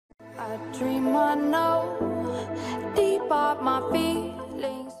dream I know deep up my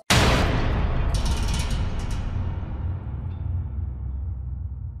feelings.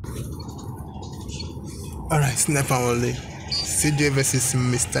 Alright, sniper only. CJ versus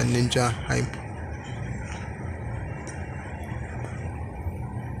Mr. Ninja Hype.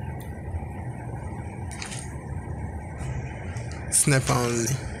 Sniper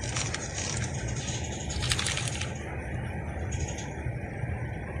only.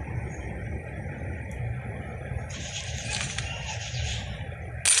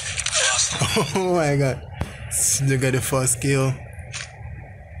 Oh my god. You got the first kill.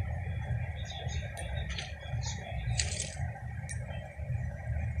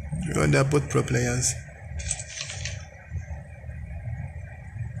 Oh, they're both pro players.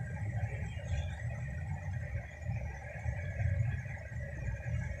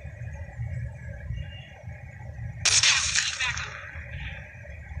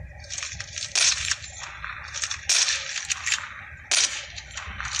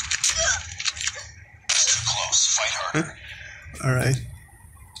 All right,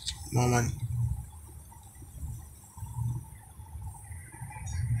 moment.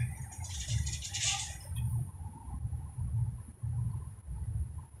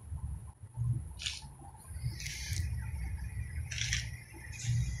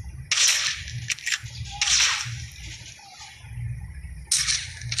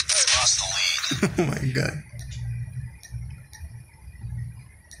 Oh my god.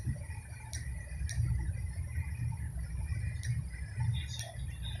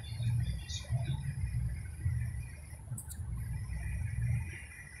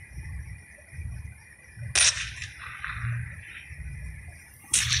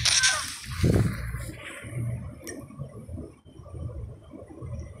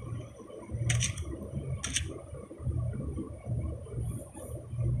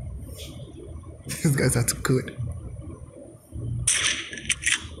 These guys are too good.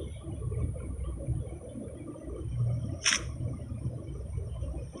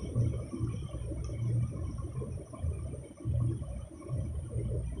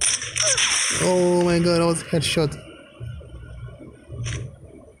 Oh my god, I was headshot.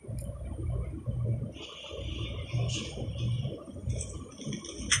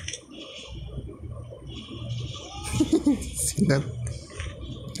 See that?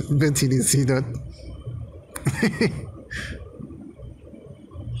 I bet he didn't see that.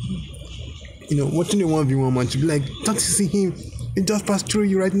 You know, watching the 1v1 match, you be like, don't you see him? He just passed through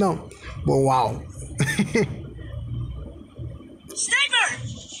you right now. But wow. Sniper!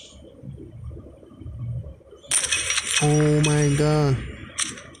 Oh my god.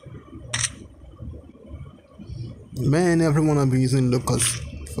 Man, everyone will be using Lucas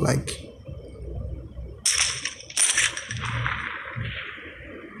for like.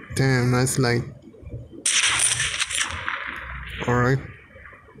 Damn, nice light. Alright.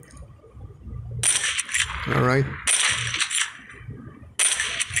 Alright.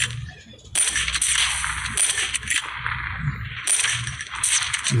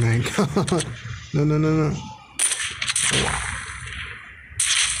 My god. No, no, no, no.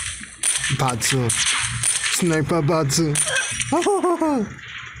 Batsu. Sniper Batsu.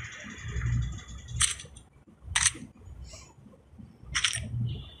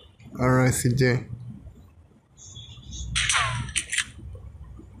 Alright, CJ.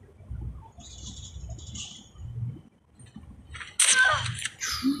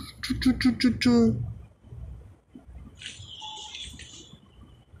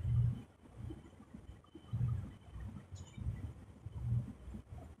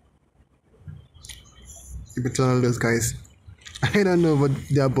 You better tell those guys. I don't know, but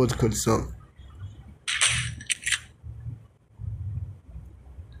they are both good, so.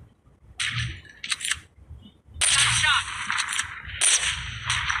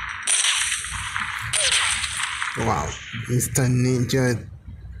 Wow, Mr. Ninja.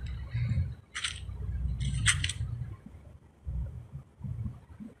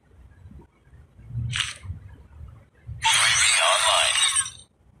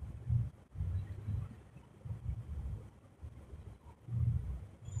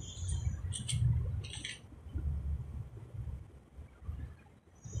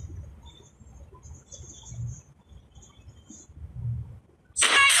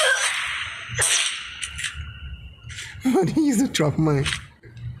 What did he use the drop mine?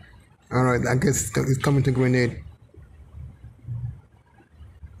 Alright, I guess it's coming to grenade.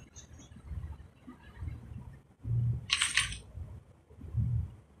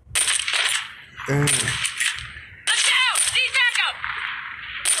 Damn.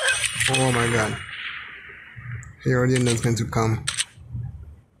 Oh my god. He already knows when to come.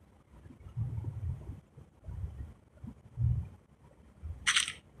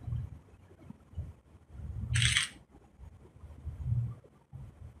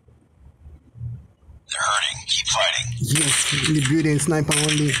 Keep fighting. Yes, in the building, sniper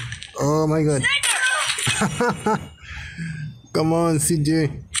only. Oh my god. Come on,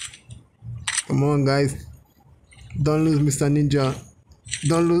 CJ. Come on, guys. Don't lose Mr. Ninja.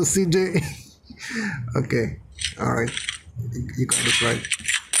 Don't lose CJ. Okay. Alright. You got it right.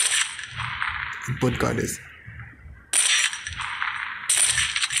 You both got this.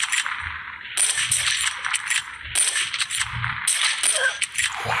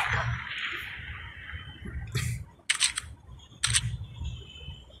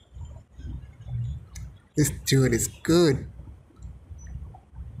 This dude is good.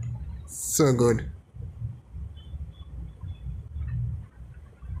 So good.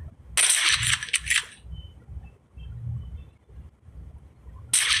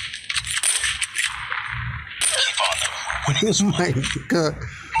 Oh my god.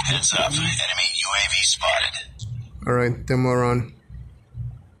 Heads up. Enemy UAV spotted. Alright, demo run.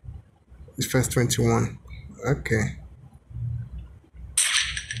 It's first 21. Okay.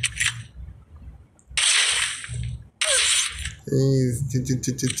 Enemy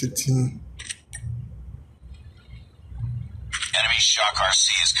Shock RC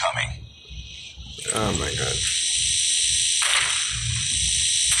is coming. Oh my god.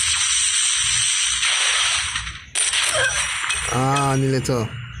 Ah, Nileto.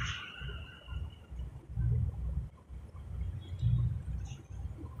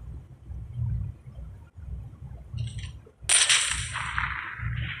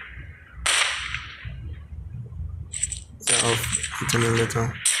 It's a Nileto.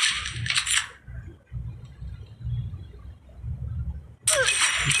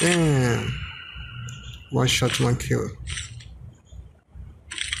 Damn. One shot, one kill.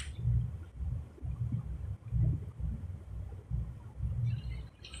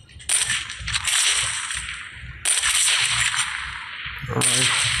 Alright.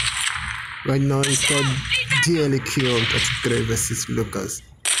 Right now it's called DL kill. That's great versus Lucas.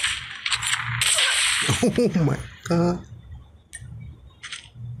 Oh my god.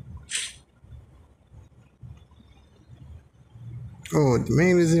 Oh, the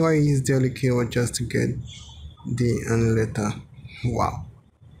main reason why he's daily kill was just to get the unletter. Wow.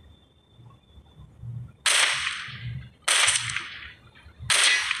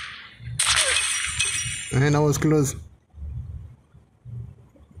 And I was close.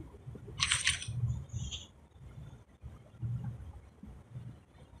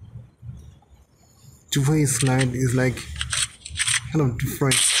 The way he slide is like kind of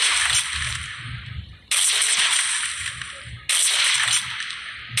different.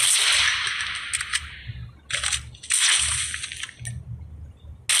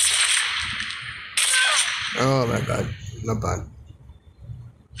 Oh my god, not bad.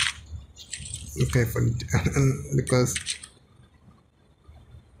 Okay, for because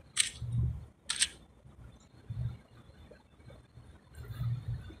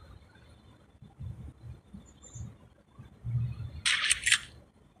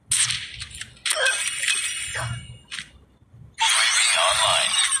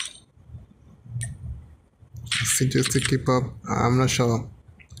so just to keep up, I'm not sure.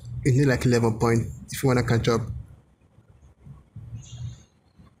 You need like 11 points if you wanna catch up.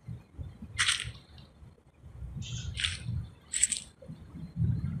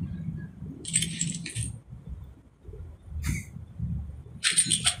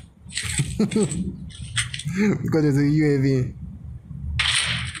 Because there's a UAV.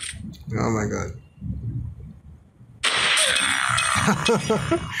 Oh my god.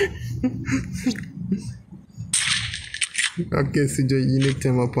 Okay, CJ, you need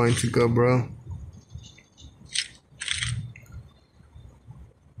 10 more points to go, bro.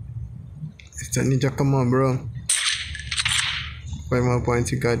 It's a ninja, come on, bro. 5 more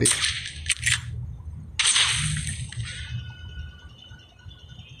points, you got it.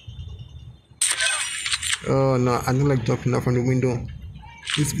 Oh no, I don't like jumping out from the window.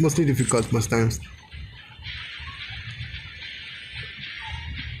 It's mostly difficult most times.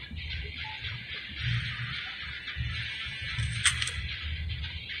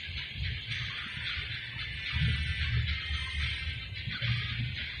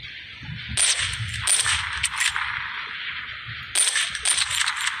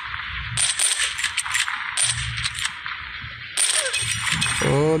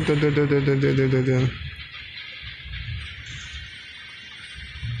 Oh,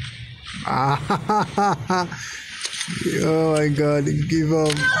 Ah, oh my god, give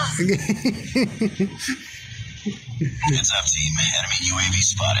up. Heads up, team. Enemy UAV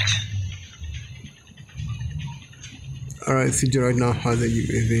spotted. Alright, CJ right now has a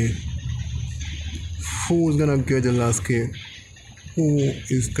UAV. Who's gonna get the last kill? Who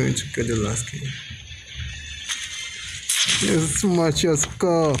is going to get the last kill? Smash your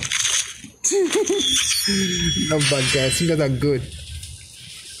skull. Not bad, guys. You guys are good.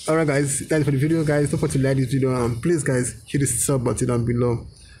 Alright, guys. That's for the video, guys. Don't forget to like this video. And please, guys, hit the sub button down below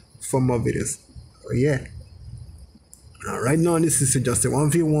for more videos. Oh, yeah. Right now, this is just a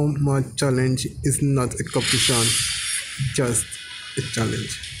 1v1 mod challenge. It's not a competition, just a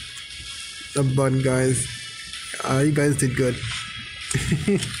challenge. Not bad, guys. You guys did good.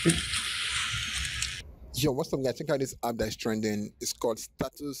 Yo, what's up, guys? Check out this app that's trending. It's called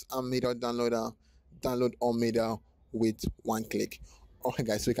Status and Media Downloader. Download all media with one click. Okay,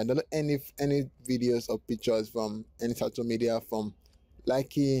 guys, so you can download any videos or pictures from any social media, from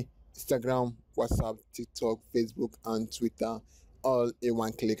Likey, Instagram, WhatsApp, TikTok, Facebook, and Twitter, all in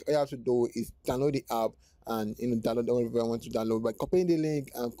one click. All you have to do is download the app and download whatever you want to download by copying the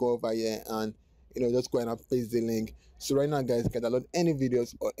link and go over here and just go and paste the link. So right now, guys, you can download any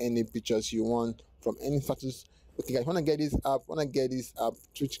videos or any pictures you want from any status. Okay, guys, want to get this app,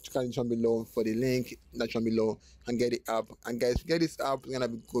 click down below for the link down below and get the app. And guys, get this app, it's gonna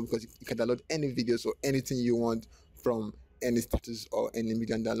be cool because you can download any videos or anything you want from any status or any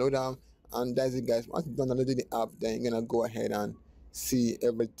media downloader. And that's it, guys. Once you download the app, then you're gonna go ahead and see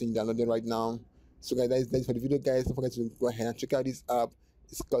everything downloaded right now. So guys, that's for the video, guys. Don't forget to go ahead and check out this app.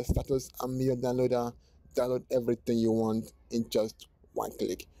 It's called Status and Media Downloader. Download everything you want in just one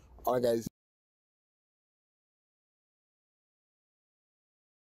click. Alright, guys.